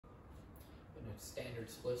standard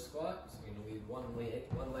split squat. So you're gonna leave one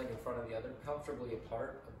leg in front of the other, comfortably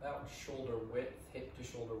apart, about shoulder width, hip to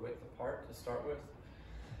shoulder width apart to start with.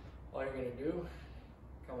 All you're gonna do,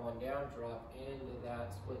 come on down, drop into that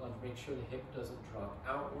split lunge. Make sure the hip doesn't drop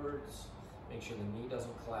outwards. Make sure the knee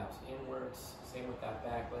doesn't collapse inwards. Same with that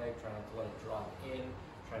back leg, try not to let it drop in.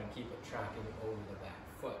 Try and keep it tracking over the back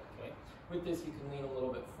foot, okay? With this, you can lean a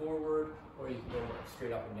little bit forward, or you can go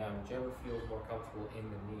straight up and down, whichever feels more comfortable in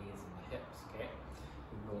the knees and the hips, okay?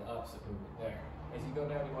 You can go opposite movement there. As you go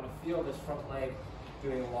down, you want to feel this front leg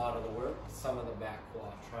doing a lot of the work, some of the back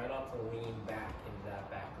quad. Try not to lean back into that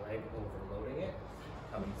back leg, overloading it,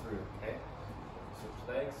 coming through, okay? Switch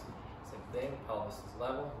legs, same thing, pelvis is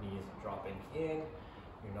level, knees are dropping in,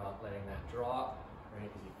 you're not letting that drop, right,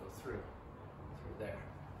 as you go through there,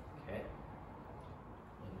 okay?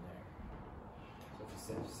 In there. So if you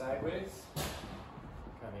sit sideways,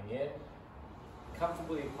 coming in,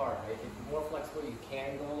 comfortably apart, right? If you're more flexible, you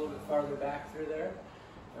can go a little bit farther back through there,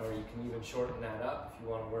 or you can even shorten that up if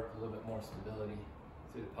you want to work a little bit more stability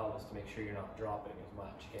through the pelvis to make sure you're not dropping as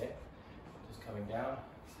much, okay? Just coming down,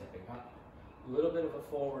 stepping up. A little bit of a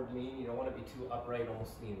forward lean, you don't want to be too upright,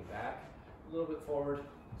 almost leaning back. A little bit forward,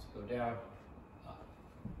 just go down, up,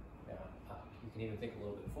 down, up. You can even think a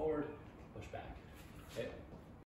little bit forward, push back, okay?